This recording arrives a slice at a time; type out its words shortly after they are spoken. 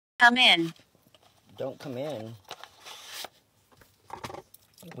Come in. Don't come in.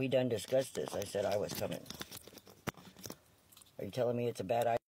 We done discussed this. I said I was coming. Are you telling me it's a bad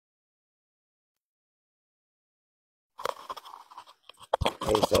idea?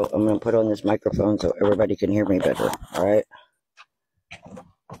 Okay, so I'm going to put on this microphone so everybody can hear me better. All right?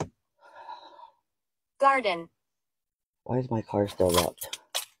 Garden. Why is my car still locked?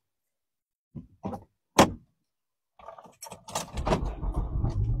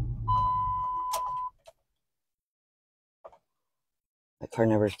 My car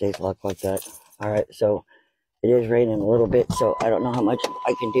never stays locked like that. All right, so it is raining a little bit, so I don't know how much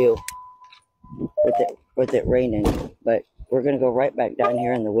I can do with it raining, but we're going to go right back down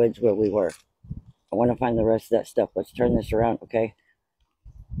here in the woods where we were. I want to find the rest of that stuff. Let's turn this around, okay?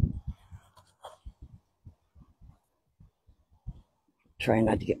 Trying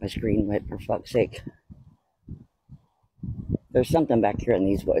not to get my screen wet, for fuck's sake. There's something back here in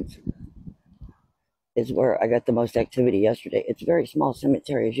these woods. Is where I got the most activity yesterday. It's a very small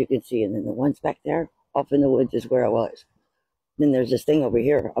cemetery, as you can see, and then the ones back there, off in the woods, is where I was. Then there's this thing over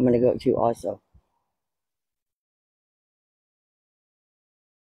here I'm going to go to also.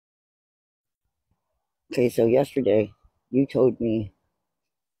 Okay, so yesterday, you told me,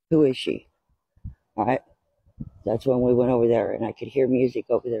 who is she? Alright? That's when we went over there, and I could hear music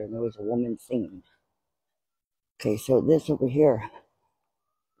over there, and there was a woman singing. Okay, so this over here,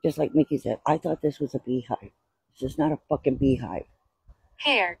 just like Mickey said, I thought this was a beehive. This is not a fucking beehive.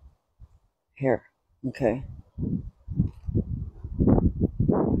 Hair. Hair. Okay.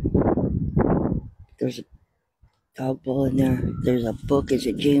 There's a dog bowl in there. There's a book. It's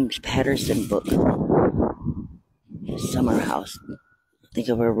a James Patterson book. Summer House. I think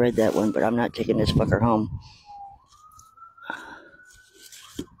I've ever read that one, but I'm not taking this fucker home.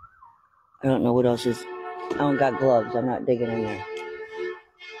 I don't know what else is. I don't got gloves. I'm not digging in there.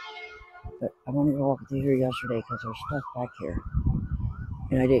 But I wanted to walk through here yesterday because there's stuff back here.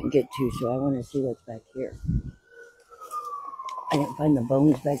 And I didn't get to, so I want to see what's back here. I didn't find the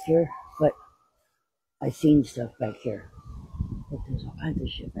bones back here, but I seen stuff back here. Look, there's all kinds of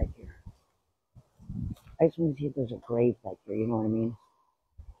shit back here. I just want to see if there's a grave back here, you know what I mean?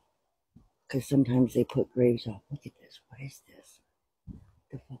 Because sometimes they put graves up. Look at this. What is this? What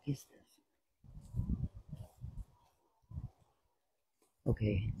the fuck is this?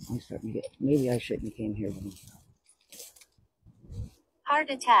 Okay, I'm starting to get... Maybe I shouldn't have came here then. Heart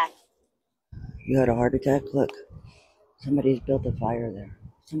attack. You had a heart attack? Look. Somebody's built a fire there.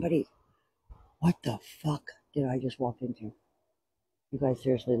 Somebody... What the fuck did I just walk into? You guys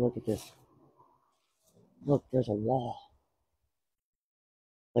seriously look at this. Look, there's a wall.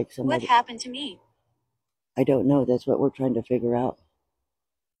 Like somebody... What happened to me? I don't know. That's what we're trying to figure out.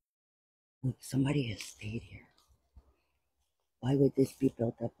 Look, somebody has stayed here. Why would this be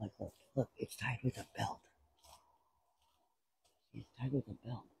built up like that? Look, it's tied with a belt. It's tied with a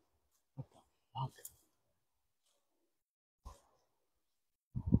belt. What the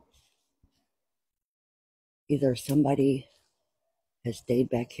fuck? Either somebody has stayed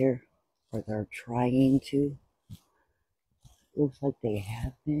back here, or they're trying to. Looks like they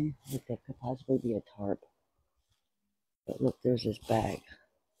have been. Look, that could possibly be a tarp. But look, there's this bag.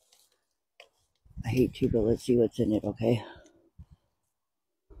 I hate to, but let's see what's in it, okay?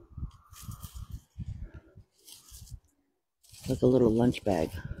 It's like a little lunch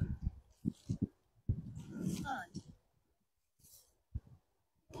bag.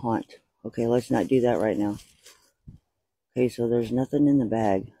 Haunt. Okay, let's not do that right now. Okay, so there's nothing in the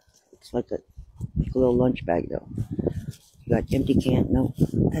bag. It's like a little lunch bag, though. You got empty can. No,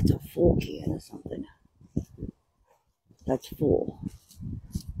 that's a full can of something. That's full.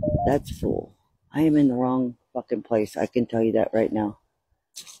 That's full. I am in the wrong fucking place. I can tell you that right now.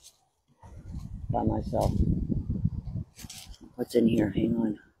 By myself. What's in here? Hang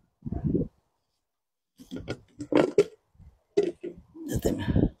on. Nothing.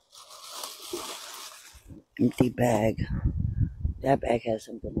 Empty bag. That bag has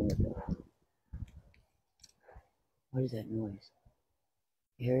something in it though. What is that noise?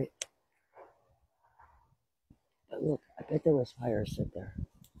 You hear it? But look, I bet there was fire set there.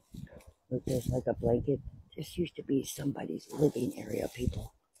 Look, there's like a blanket. This used to be somebody's living area,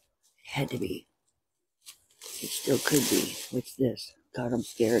 people. It had to be. It still could be. What's this? God, I'm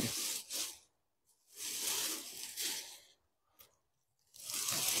scared.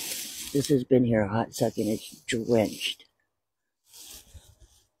 This has been here a hot second. It's drenched.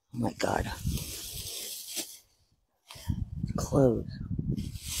 Oh my God. It's closed.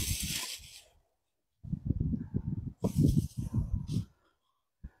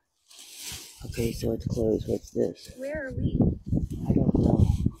 Okay, so it's closed. What's this? Where are we? I don't know.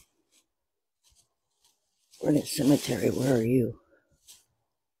 We're in a cemetery. Where are you?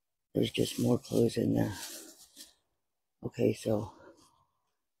 There's just more clothes in there. Okay, so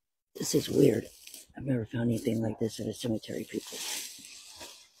this is weird. I've never found anything like this in a cemetery, people.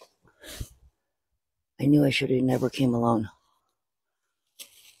 I knew I should have never came alone.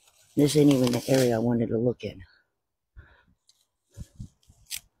 This ain't even the area I wanted to look in.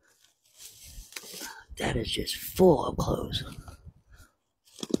 That is just full of clothes.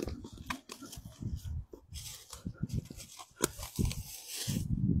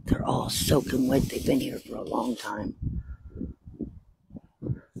 They're all soaking wet. They've been here for a long time.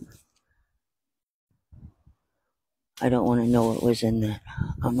 I don't want to know what was in there.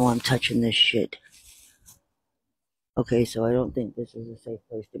 I know I'm touching this shit. Okay, so I don't think this is a safe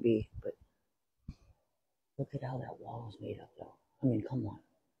place to be, but look at how that wall is made up, though. I mean, come on.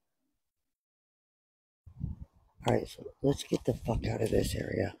 Alright, so let's get the fuck out of this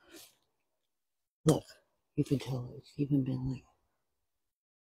area. Look, you can tell it's even been like...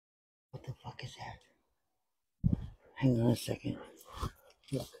 What the fuck is that? Hang on a second.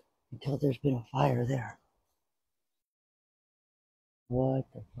 Look, you can tell there's been a fire there. What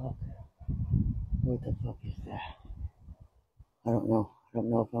the fuck? What the fuck is that? I don't know. I don't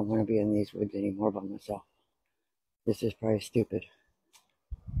know if I'm going to be in these woods anymore by myself. This is probably stupid.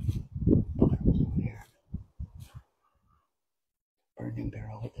 Bottles over here. Burning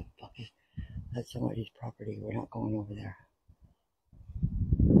barrel. What the fuck is... That's somebody's property. We're not going over there.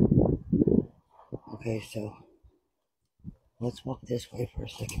 Okay, so let's walk this way for a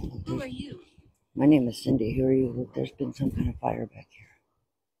second. Who are you? My name is Cindy. Who are you? Look, there's been some kind of fire back here.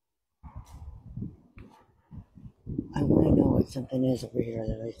 I want to know what something is over here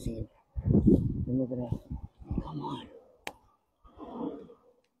that I've seen. We're moving up. Come on.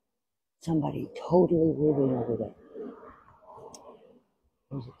 Somebody totally living over there.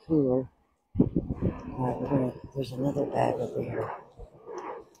 There's a cooler. Alright, there's another bag over here.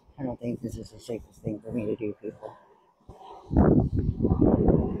 I don't think this is the safest thing for me to do, people.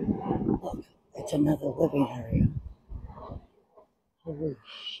 Look, it's another living area. Holy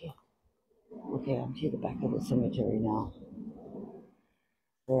shit. Okay, I'm to the back of the cemetery now.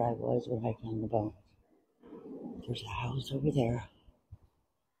 Where I was when I found the bones. There's a house over there.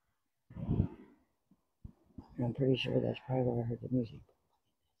 And I'm pretty sure that's probably where I heard the music.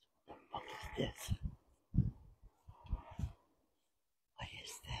 What the fuck is this? What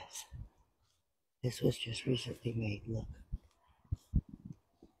is this? This was just recently made, look.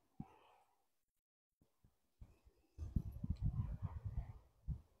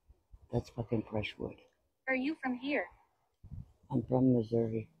 That's fucking fresh wood. Are you from here? I'm from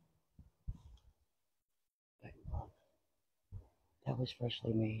Missouri. But look, that was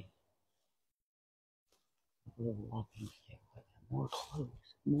freshly made. A little walking stick. More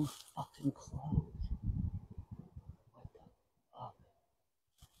clothes. More fucking clothes. What the fuck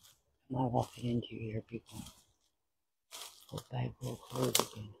am I walking into here, people? Whole bag full of clothes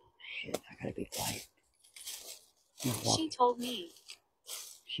again. Shit, I gotta be quiet. She told me.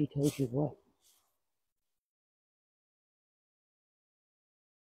 She told you what?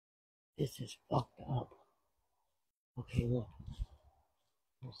 This is fucked up. Okay, look.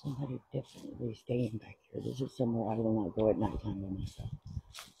 There's somebody definitely staying back here. This is somewhere I will not go at nighttime by myself.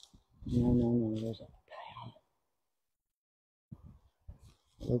 No. There's a path.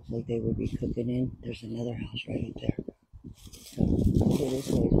 It looks like they would be cooking in. There's another house right up there. So, okay, this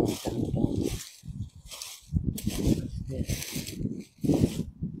way is where we found the bones. What's this?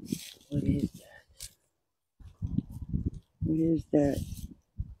 What is that? What is that?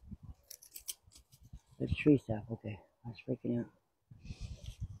 That's tree sap. Okay, I was freaking out.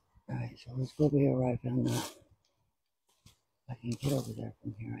 Alright, so let's go over here where I found that. If I can get over there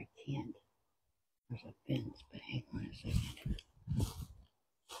from here, I can't. There's a fence, but hang on a second.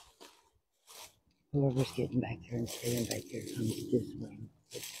 Whoever's getting back there and staying back here comes this way.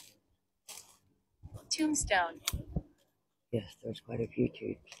 Tombstone. Yes, there's quite a few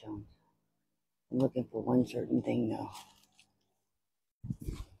tombstones. I'm looking for one certain thing now.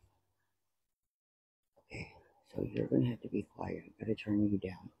 Okay, so you're gonna have to be quiet. I gotta turn you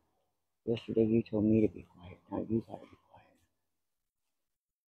down. Yesterday you told me to be quiet. Now you gotta be quiet.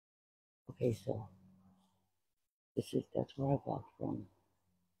 Okay, so that's where I walked from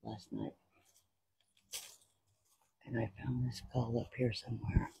last night. And I found this skull up here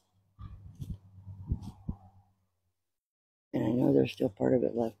somewhere. And I know there's still part of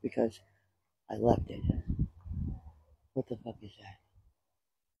it left because I left it. What the fuck is that?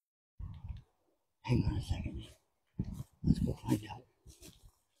 Hang on a second. Let's go find out.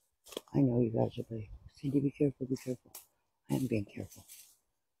 I know you guys are like, Cindy, be careful, be careful. I am being careful.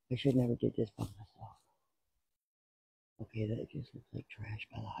 I should never did this by myself. Okay, that just looks like trash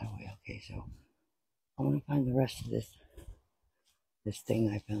by the highway. Okay, so I want to find the rest of this thing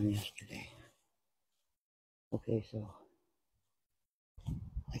I found yesterday. Okay, so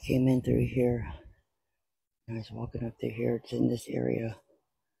I came in through here and I was walking up to here. It's in this area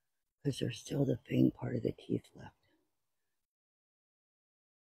because there's still the fang part of the teeth left.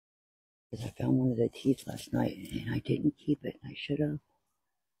 Because I found one of the teeth last night and I didn't keep it. I should have,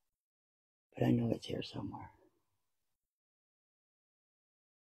 but I know it's here somewhere.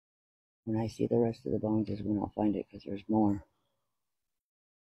 When I see the rest of the bones is when I'll find it because there's more.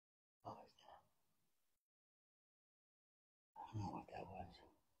 What was that? I don't know what that was.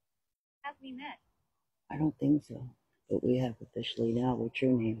 Have we met? I don't think so, but we have officially now. What's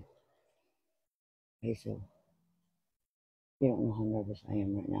your name? Okay, so you don't know how nervous I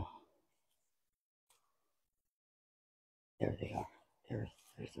am right now. There they are. There's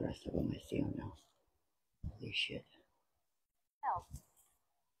the rest of them. I see them now. Holy shit. Help.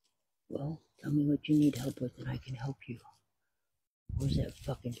 Well, tell me what you need help with and I can help you. Where's that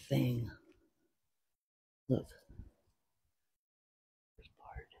fucking fang? Look. There's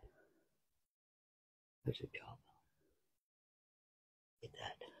part. There's a jawbone. Get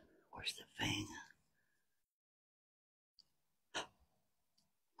that. Where's the fang?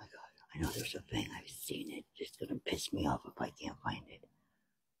 My god, I know there's a fang. I've seen it. Just gonna piss me off if I can't find it.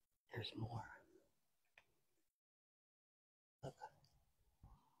 There's more. Look.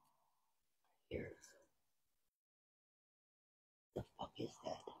 Here. The fuck is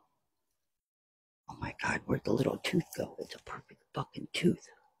that? Oh my god, where'd the little tooth go? It's a perfect fucking tooth.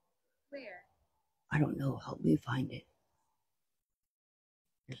 Where? I don't know. Help me find it.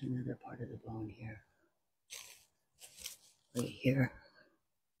 There's another part of the bone here. Right here.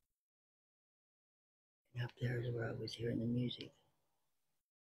 And up there is where I was hearing the music.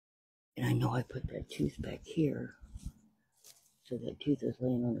 And I know I put that tooth back here. So that tooth is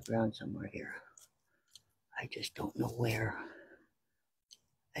laying on the ground somewhere here. I just don't know where.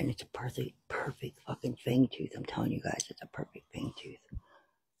 And it's a perfect fucking fang tooth. I'm telling you guys, it's a perfect fang tooth.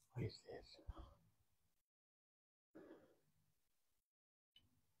 What is this?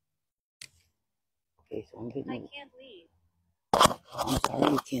 Okay, so I'm getting... I can't leave. I'm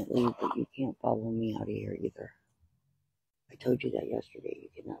sorry you can't leave, but you can't follow me out of here either. I told you that yesterday. You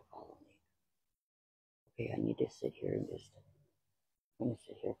cannot follow me. Okay, I need to sit here and just... I'm going to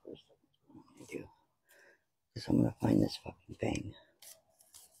sit here for a second. That's what I'm going to do. Because I'm going to find this fucking fang.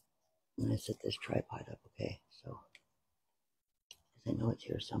 I'm going to set this tripod up, okay? So... because I know it's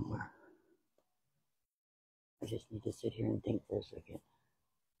here somewhere. I just need to sit here and think for a second.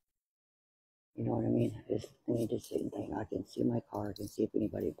 You know what I mean? I need to sit and think. I can see my car. I can see if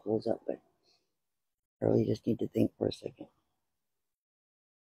anybody pulls up, but I really just need to think for a second.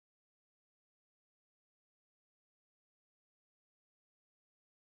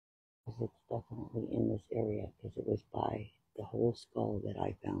 Because it's definitely in this area, because it was by the whole skull that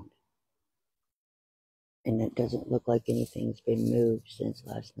I found. And it doesn't look like anything's been moved since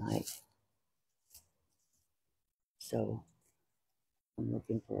last night. So, I'm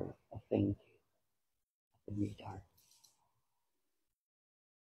looking for a fang tooth. A retard.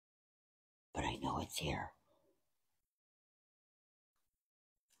 But I know it's here.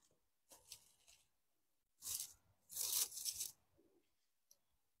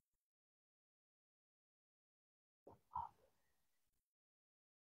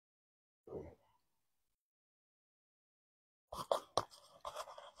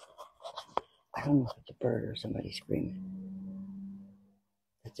 I don't know if it's a bird or somebody screaming.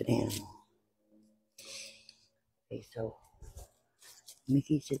 That's an animal. Okay, so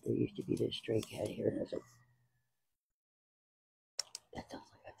Mickey said there used to be this stray cat here, and I was like, that sounds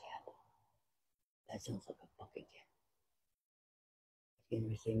like a cat. That sounds like a fucking cat. And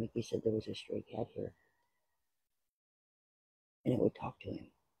we say Mickey said there was a stray cat here, and it would talk to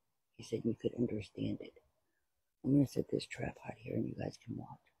him. He said you could understand it. I'm gonna set this tripod here, and you guys can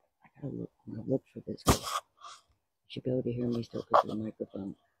watch. I gotta look. I'm gonna look for this. You should be able to hear me still because of the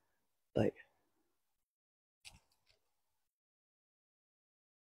microphone, but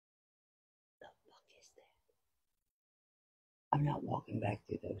the fuck is that? I'm not walking back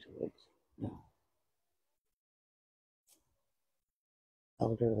through those woods. No.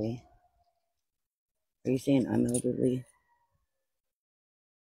 Elderly. Are you saying I'm elderly?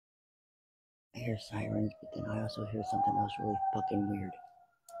 I hear sirens, but then I also hear something else really fucking weird.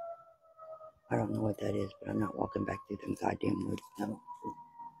 I don't know what that is, but I'm not walking back through them goddamn woods. No.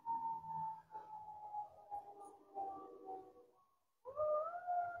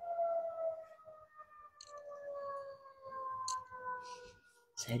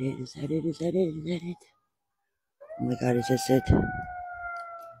 Is that it? Is that it? Is that it? Is that it? Oh my god, is this it? I hear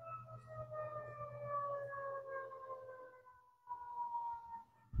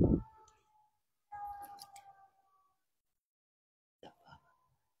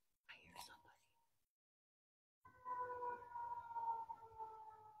somebody.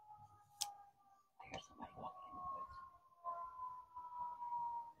 I hear somebody walking in the woods.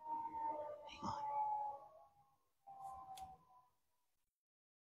 Hang on.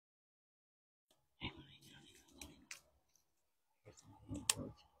 Hang on. I hear somebody in the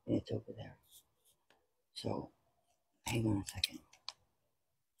woods. And it's over there. So, hang on a second.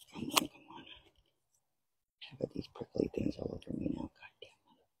 Come on. I've got these prickly things all over me now. Goddamn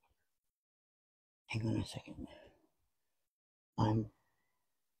motherfucker. Hang on a second.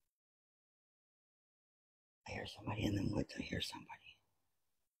 I hear somebody in the woods. I hear somebody.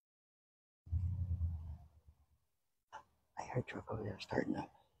 I heard a truck over there starting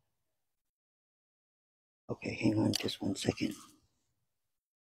up. Okay, hang on just 1 second.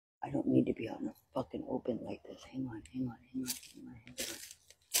 I don't need to be out in the fucking open like this. Hang on.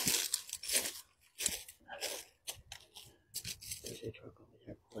 There's a truck over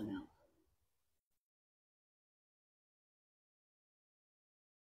there pulling out.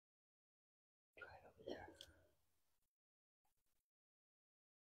 Right over there.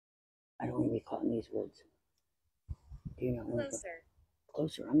 I don't want to be caught in these woods. Do you not want to go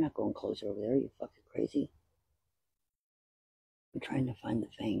closer? I'm not going closer over there. Are you fucking crazy? I'm trying to find the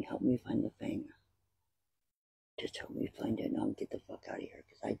fang. Help me find the fang. Just help me find it and I'll get the fuck out of here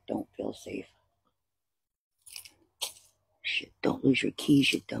because I don't feel safe. Shit, don't lose your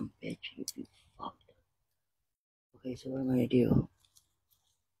keys, you dumb bitch. You'd be fucked. Okay, so what I'm gonna do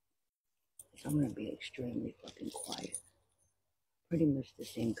is I'm gonna be extremely fucking quiet. Pretty much the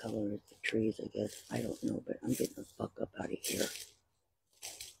same color as the trees, I guess. I don't know, but I'm getting the fuck up out of here.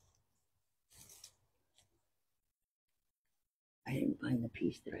 I didn't find the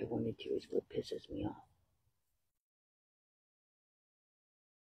piece that I wanted to, is what pisses me off.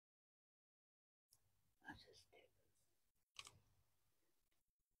 That's a stick.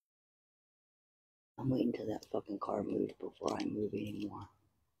 I'm waiting till that fucking car moves before I move anymore.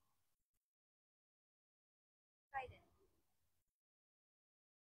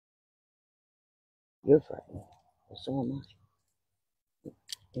 You're frightened. Well, so am I.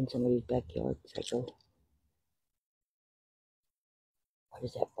 In somebody's backyard, psycho. What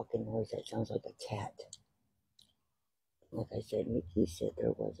is that fucking noise? That sounds like a cat. Like I said, Mickey said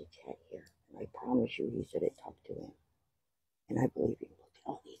there was a cat here. And I promise you, he said it talked to him. And I believe him. Look at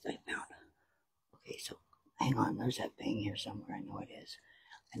all these I found. Okay, so hang on. There's that thing here somewhere. I know it is.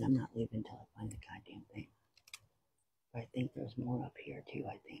 And I'm not leaving until I find the goddamn thing. But I think there's more up here too,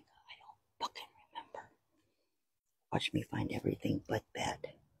 I think. I don't fucking remember. Watch me find everything but that.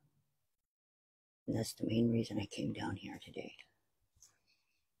 And that's the main reason I came down here today.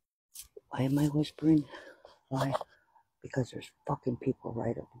 Why am I whispering? Why? Because there's fucking people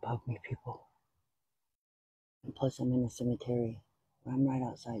right up above me, people. And plus I'm in a cemetery. I'm right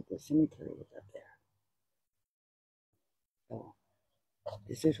outside. The cemetery is up there. So,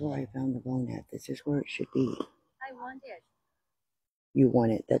 this is where I found the bone at. This is where it should be. I want it. You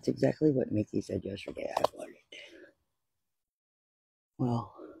want it. That's exactly what Mickey said yesterday. I want it.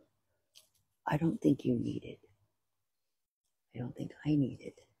 Well, I don't think you need it. I don't think I need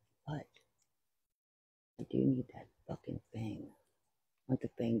it. But I do need that fucking fang. I want the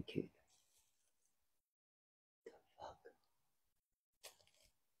fang tooth. The fuck?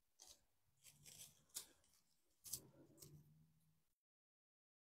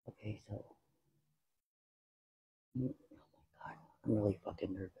 Okay, so. Oh my god. I'm really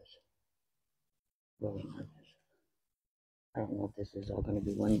fucking nervous. Really nervous. I don't know if this is all going to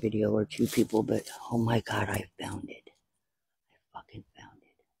be one video or two people, but oh my god, I found it. I fucking found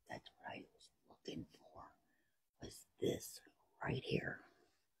it. That's what I was looking for. Was this right here.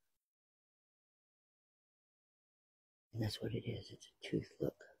 And that's what it is. It's a tooth.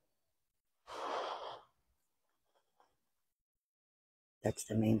 Look. That's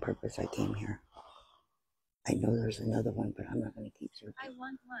the main purpose I came here. I know there's another one, but I'm not going to keep searching. I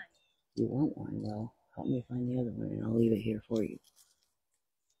want one. You want one? Well, help me find the other one, and I'll leave it here for you.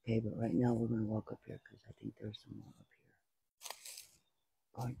 Okay, but right now we're going to walk up here, because I think there's some more up here.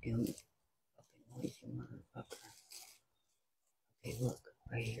 God damn it. Fucking noisy motherfucker. Okay, look.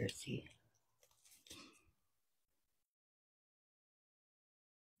 Right here, see?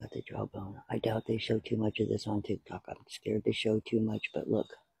 Got the jawbone. I doubt they show too much of this on TikTok. I'm scared to show too much, but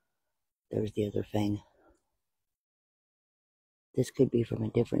look. There's the other fang. This could be from a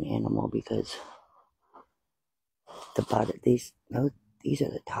different animal because the bottom, these are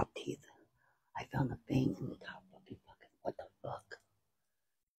the top teeth. I found a fang in the top fucking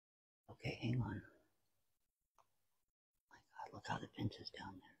Okay, hang on. My God, look how the fence is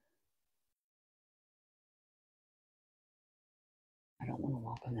down there. I don't want to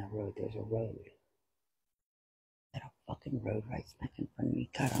walk on that road. There's a road. That a fucking road right smack in front of me.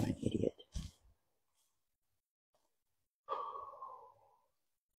 God, I'm an idiot.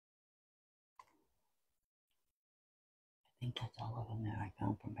 I think that's all of them that I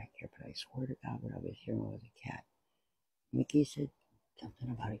found from back here, but I swear to God what I was hearing was a cat. Mickey said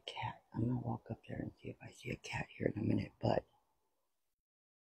something about a cat. I'm gonna walk up there and see if I see a cat here in a minute, but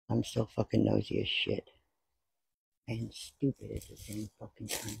I'm still fucking nosy as shit. And stupid at the same fucking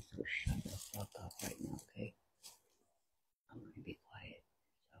time, so shut the fuck up right now, okay? I'm gonna be quiet.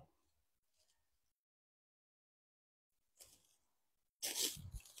 So.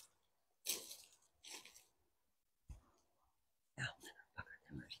 Ow, motherfucker,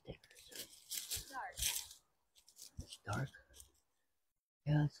 them are stickers. Dark. It's dark.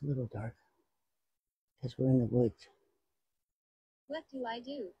 Yeah, it's a little dark. Because we're in the woods. What do I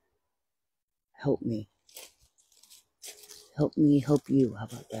do? Help me. Help me help you. How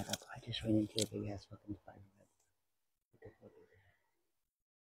about that? I just ran into a big ass fucking spider web. What the fuck is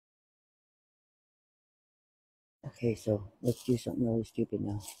that? Okay, so let's do something really stupid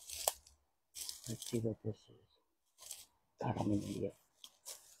now. Let's see what this is. God, I'm an idiot.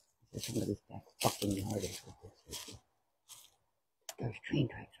 There's somebody's back fucking yard is what this is. There's train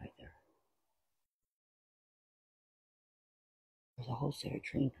tracks right there. There's a whole set of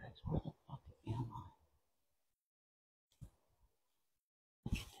train tracks. Where the fuck am I?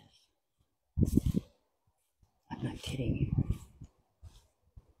 Look at this. I'm not kidding you.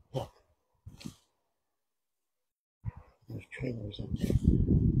 Look. There's trailers up there.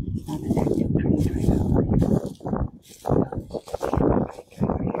 It's not an active train track out there. What the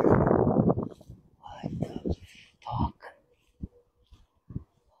fuck?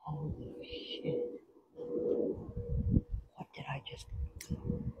 Holy shit. What did I just...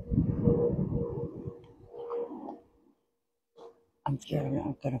 I'm scared I'm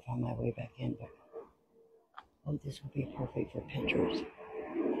not gonna find my way back in, but... Oh, this would be perfect for pictures.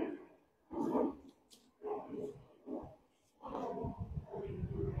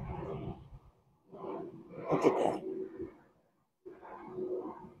 Look at that.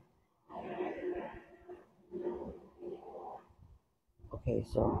 Okay,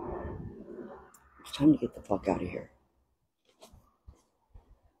 so... It's time to get the fuck out of here.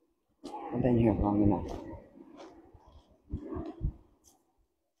 I've been here long enough.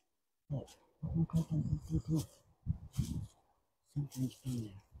 Look. Look. Something's been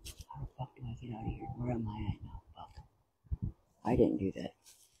there. How the fuck do I get out of here? Where am I at now? Fuck. I didn't do that.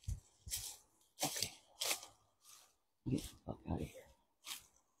 Okay. Get the fuck out of here.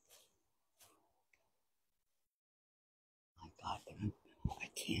 My God, but I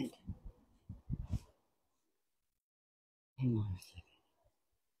can't. Hang on a second.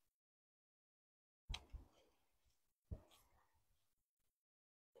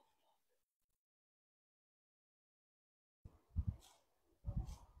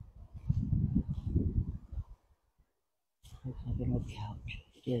 Looks like an old couch.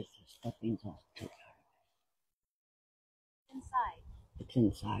 It is. The stuffing's all took out. Inside. It's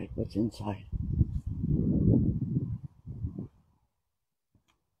inside. What's inside?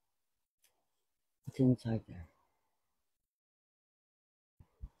 What's inside there?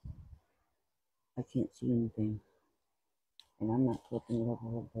 I can't see anything. And I'm not flipping it over.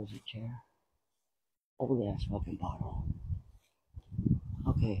 Look, there's a chair. Old ass fucking bottle.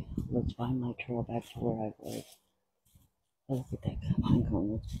 Okay, let's find my trail back to where I was. Oh, look at that pine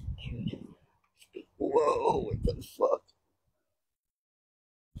cone. Looks cute. Whoa, what the fuck?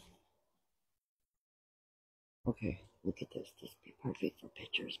 Okay, look at this. This would be perfect for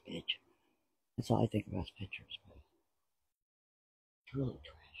pictures, bitch. That's all I think about is pictures, but it's really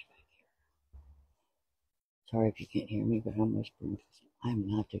trash back here. Sorry if you can't hear me, but I'm whispering because I'm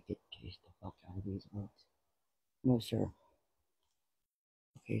not to get chased the fuck out of these woods. No, sir.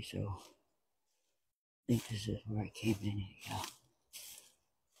 Okay, so I think this is where I came in. Yeah.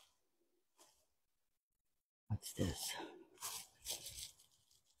 What's this?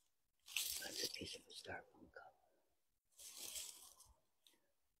 That's a piece of a styrofoam cup.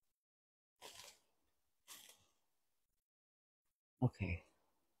 Okay.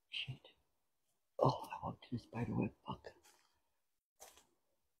 Shit. Oh, I walked in a spider web. Fuck.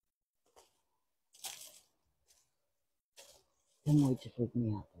 Them woods freak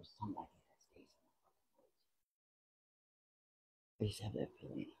me out. There's somebody that stays in the fucking woods. I just have that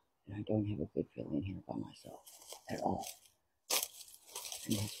feeling. And I don't have a good feeling here by myself. At all.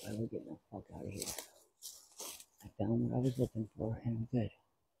 And that's why we're getting the fuck out of here. I found what I was looking for, and I'm good.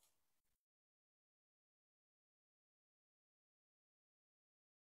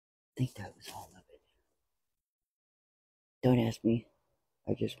 think that was all of it. Don't ask me.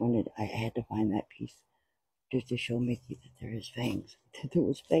 I had to find that piece just to show Mickey that there is fangs. That there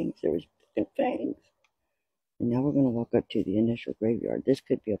was fangs. There was fucking fangs. And now we're going to walk up to the initial graveyard. This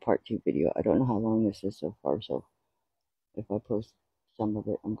could be a part 2 video. I don't know how long this is so far, so if I post some of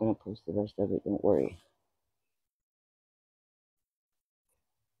it, I'm going to post the rest of it. Don't worry.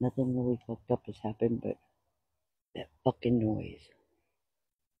 Nothing really fucked up has happened, but that fucking noise.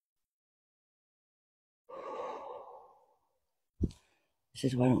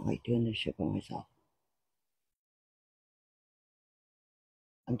 This is why I don't like doing this shit by myself.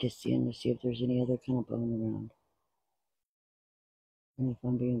 I'm just seeing to see if there's any other kind of bone around. And if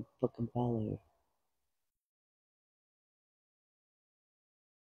I'm being fucking followed.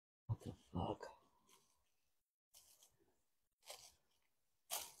 What the fuck?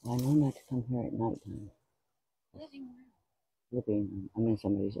 Well, I know not to come here at nighttime. Living room. Living room. I'm in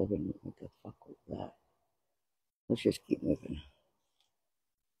somebody's living room. What the fuck was that? Let's just keep moving.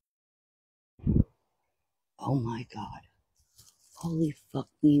 Oh my god. Holy fuck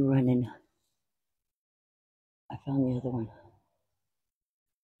me running. I found the other one.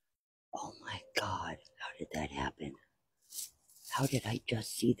 Oh my god. How did that happen? How did I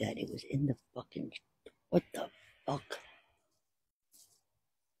just see that? It was in the fucking... What the fuck?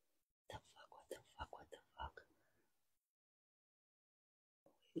 What the fuck?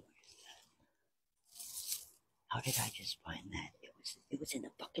 Wait, what is that? How did I just find that? It was in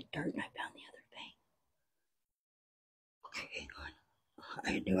the fucking dirt and I found the other thing. Okay, hang on.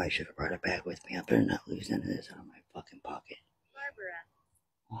 I knew I should have brought a bag with me. I better not lose none of this out of my fucking pocket. Barbara.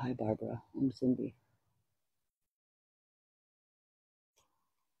 Oh, hi, Barbara. I'm Cindy.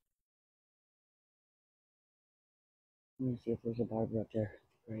 Let me see if there's a Barbara up there.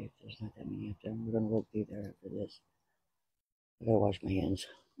 Great, there's not that many up there. We're gonna look through there after this. I gotta wash my hands.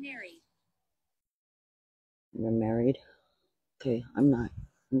 Married. You're married? Okay, I'm not.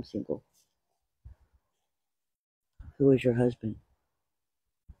 I'm single. Who is your husband?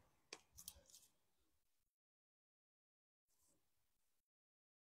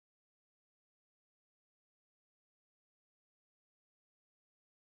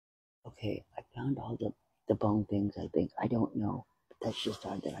 Okay, I found all the bone things, I think. I don't know. But that's just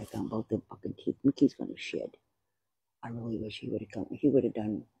odd that I found both the fucking teeth. Mickey's gonna shed. I really wish he would have come. He would have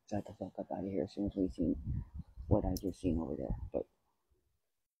got the fuck up out of here as soon as we seen what I just seen over there. But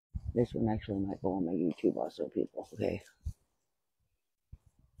this one actually might go on my YouTube also, people. Okay.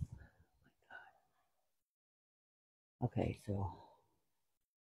 Okay, so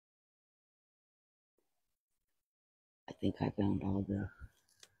I think I found all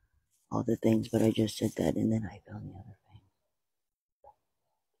the things, but I just said that and then I found the other thing.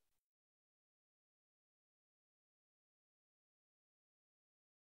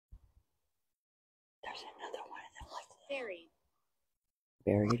 There's another one of them like that. Buried.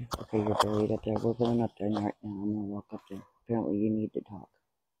 Buried? Okay, you're buried up there. We're going up there right now. I'm gonna walk up there. Apparently you need to talk.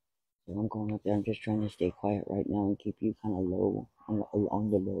 So I'm going up there. I'm just trying to stay quiet right now and keep you kind of low, on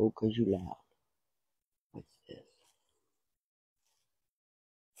the low, because you loud. What's this?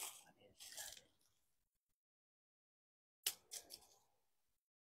 What is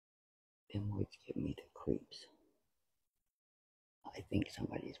that? Them words give me the creeps. I think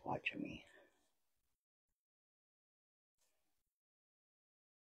somebody's watching me.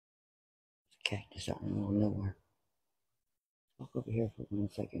 Cactus out in the middle of nowhere. Walk over here for 1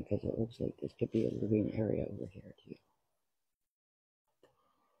 second because it looks like this could be a living area over here too.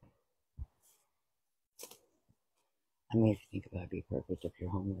 I mean, if you think about it, it'd be perfect if you're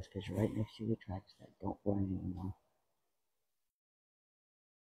homeless because you're right next to the tracks that don't run anymore.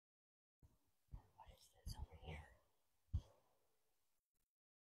 What is this over here?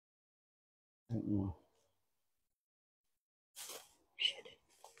 I don't know. Shit.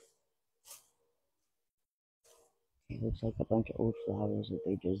 It looks like a bunch of old flowers that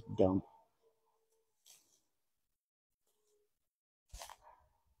they just dump.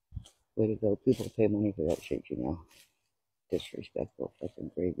 Way to go. People pay money for that shit, you know. Disrespectful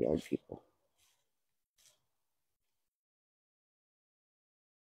fucking graveyard people.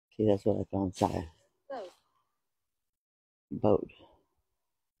 See, that's what I found inside. Boat. Boat.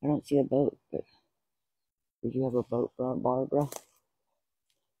 I don't see a boat, but did you have a boat, Barbara?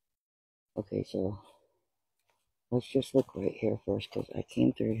 Okay, so let's just look right here first, because I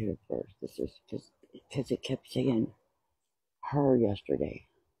came through here first. This is just because it kept saying her yesterday.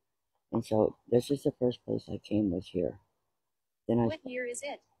 And so this is the first place I came was here. Then What year is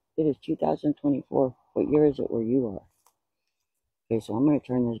it? It is 2024. What year is it where you are? Okay, so I'm going to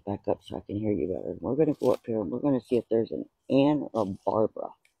turn this back up so I can hear you better. We're going to go up here and we're going to see if there's an Ann or a Barbara.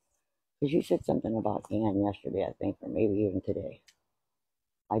 Because you said something about Anne yesterday, I think, or maybe even today.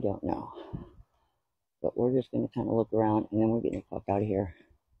 I don't know. But we're just going to kind of look around, and then we're getting the fuck out of here.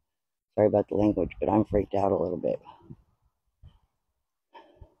 Sorry about the language, but I'm freaked out a little bit.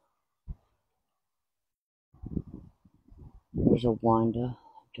 There's a Wanda,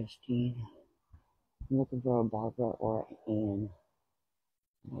 Justine. I'm looking for a Barbara or an Anne.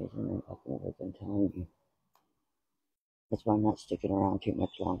 Somebody's in the fucking woods, I'm telling you. That's why I'm not sticking around too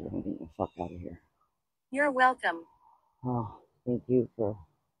much longer. I'm getting the fuck out of here. You're welcome. Oh, thank you for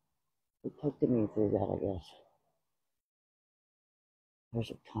protecting me through that, I guess.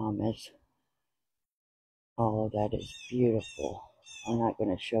 There's a Thomas. Oh, that is beautiful. I'm not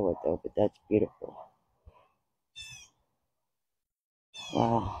going to show it though, but that's beautiful.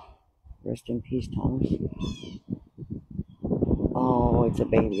 Wow. Rest in peace, Thomas. Oh, it's a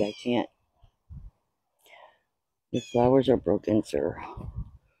baby. I can't. The flowers are broken, sir.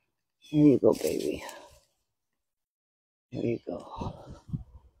 Here you go, baby. There you go.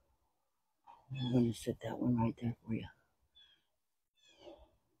 I'm going to sit that one right there for you.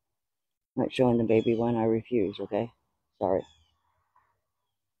 Not showing the baby one. I refuse, okay? Sorry.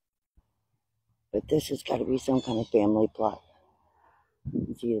 But this has got to be some kind of family plot. You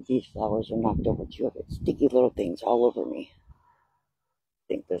can see that these flowers are knocked over too. I've got sticky little things all over me. I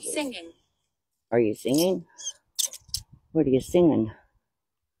think this is... Singing. Are you singing? What are you singing?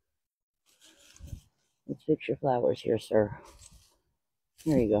 Let's fix your flowers here, sir.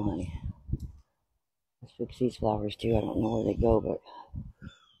 There you go, honey. Let's fix these flowers too. I don't know where they go, but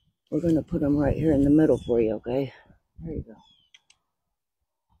we're going to put them right here in the middle for you, okay? There you go.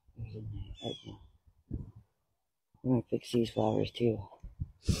 I'm going to fix these flowers too.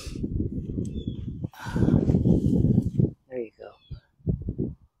 There you go.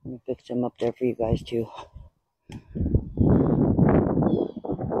 I'm going to fix them up there for you guys too.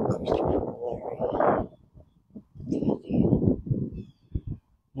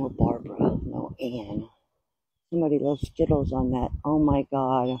 No Barbara, no Anne. Somebody loves Skittles on that. Oh my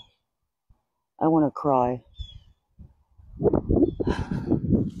God. I want to cry.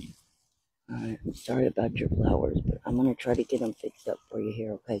 Alright, sorry about your flowers, but I'm going to try to get them fixed up for you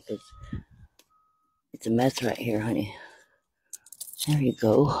here, okay? Because it's a mess right here, honey. There you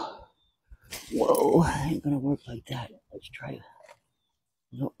go. Whoa, ain't going to work like that. Let's try it.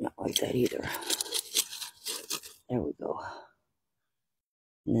 Nope, not like that either. There we go.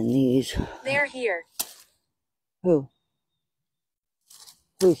 And then these. They're here. Who?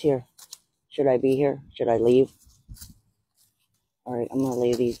 Who's here? Should I be here? Should I leave? Alright, I'm going to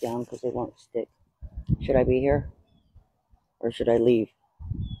lay these down because they won't stick. Should I be here? Or should I leave?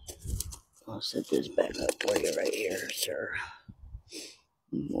 I'll set this back up for you right here, sir.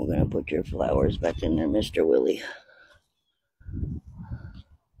 We're going to put your flowers back in there, Mr. Willie.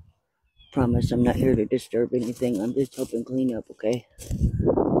 Promise I'm not here to disturb anything. I'm just helping clean up, okay?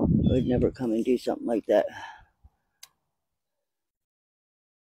 I would never come and do something like that.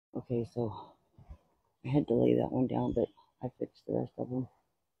 Okay, so I had to lay that one down, but I fixed the rest of them.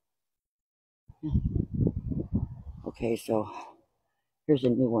 Yeah. Okay, so here's a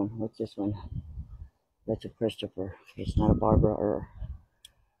new one. What's this one? That's a Christopher. Okay, it's not a Barbara or...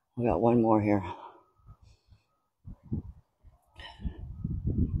 I got one more here.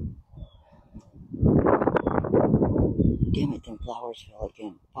 Damn it, them flowers fell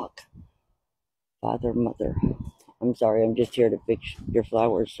again. Fuck. Father, mother. I'm sorry, I'm just here to fix your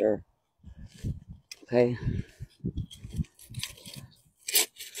flowers, sir. Okay?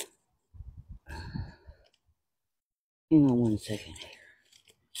 Hang on one second here.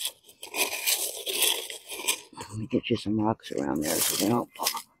 Let me get you some rocks around there so they don't fall.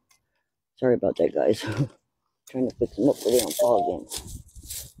 Sorry about that, guys. Trying to fix them up so they don't fall again.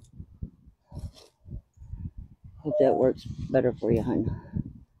 Hope that works better for you, hon.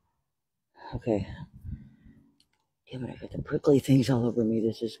 Okay. Damn it, I got the prickly things all over me.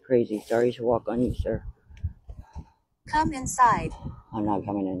 This is crazy. Sorry to walk on you, sir. Come inside. I'm not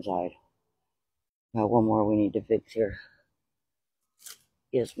coming inside. Got one more we need to fix here.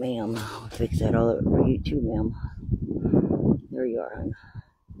 Yes, ma'am. I'll fix that all over for you too, ma'am. There you are, hon.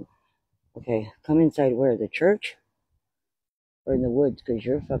 Okay, come inside where? The church? Or in the woods? Because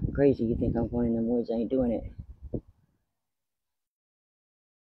you're fucking crazy. You think I'm going in the woods. I ain't doing it. I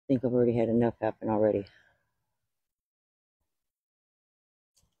think I've already had enough happen already.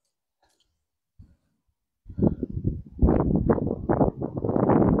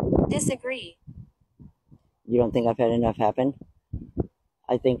 Disagree. You don't think I've had enough happen?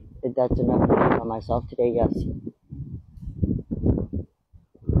 I think that that's enough for myself today, yes.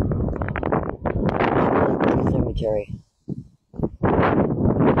 Cemetery.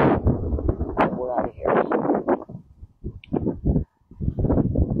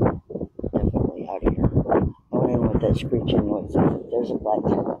 screeching noises. There's a black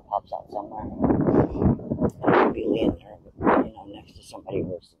cat that pops out somewhere. I could be laying there, next to somebody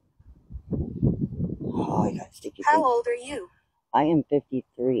roasting. Oh, I got sticky How feet. old are you? I am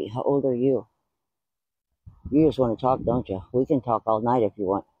 53. How old are you? You just want to talk, don't you? We can talk all night if you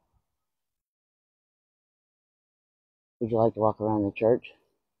want. Would you like to walk around the church?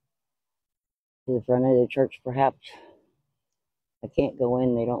 To the front of the church, perhaps? I can't go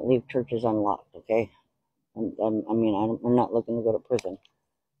in. They don't leave churches unlocked, okay? I'm not looking to go to prison.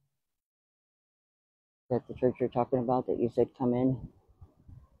 Is that the church you're talking about that you said come in?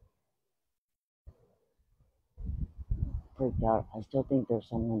 Freaked out. I still think there's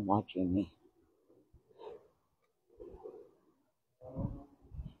someone watching me.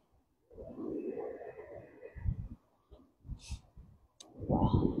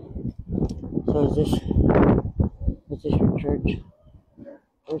 Wow. So is this your church?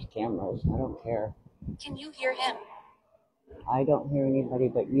 There's cameras. I don't care. Can you hear him? I don't hear anybody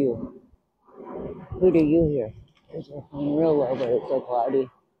but you. Who do you hear? It's real low, but it's so cloudy.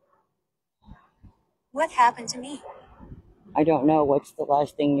 What happened to me? I don't know. What's the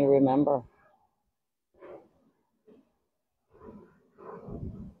last thing you remember?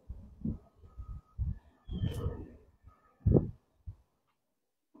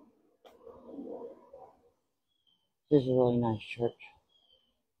 This is a really nice church.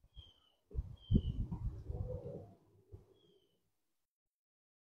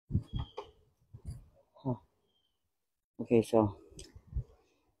 Huh. Okay,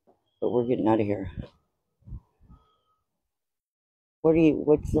 but we're getting out of here.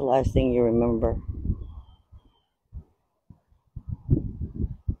 What's the last thing you remember?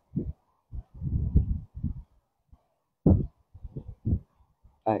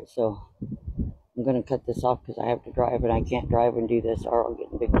 Alright, so I'm gonna cut this off because I have to drive and I can't drive and do this or I'll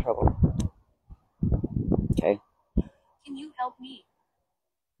get in big trouble. Okay. Can you help me?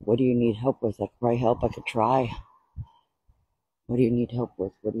 What do you need help with? I could probably help. I could try. What do you need help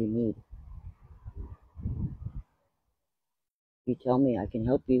with? What do you need? You tell me, I can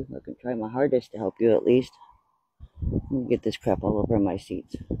help you. I can try my hardest to help you at least. Let me get this crap all over my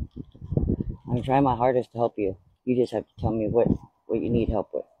seats. I'm gonna try my hardest to help you. You just have to tell me what you need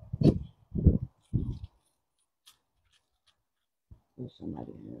help with. There's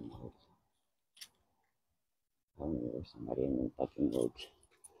somebody in the woods. Tell me there's somebody in the fucking woods.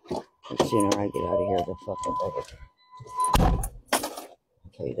 The sooner I get out of here, the fucking better.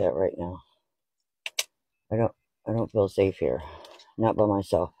 I'll tell you that right now. I don't feel safe here. Not by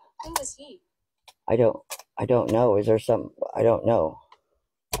myself. Who is he? I don't know. Is there some? I don't know.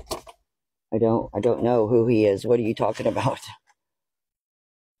 I don't know who he is. What are you talking about?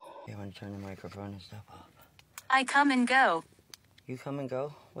 You want to turn the microphone and stuff off? I come and go. You come and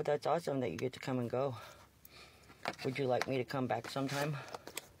go? Well, that's awesome that you get to come and go. Would you like me to come back sometime?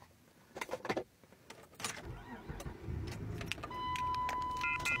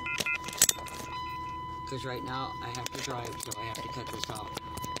 Because right now I have to drive, so I have to cut this off.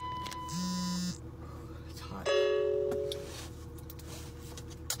 It's hot.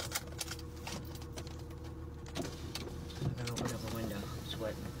 I gotta open up a window. I'm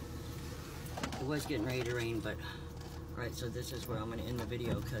sweating. It was getting ready to rain, but... Right, so this is where I'm gonna end the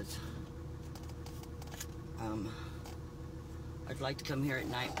video, because... I'd like to come here at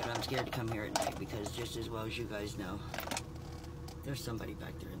night, but I'm scared to come here at night, because just as well as you guys know, there's somebody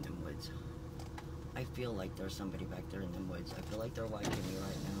back there in them woods. I feel like there's somebody back there in them woods. I feel like they're watching me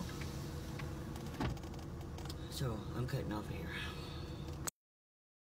right now. So, I'm cutting off of here.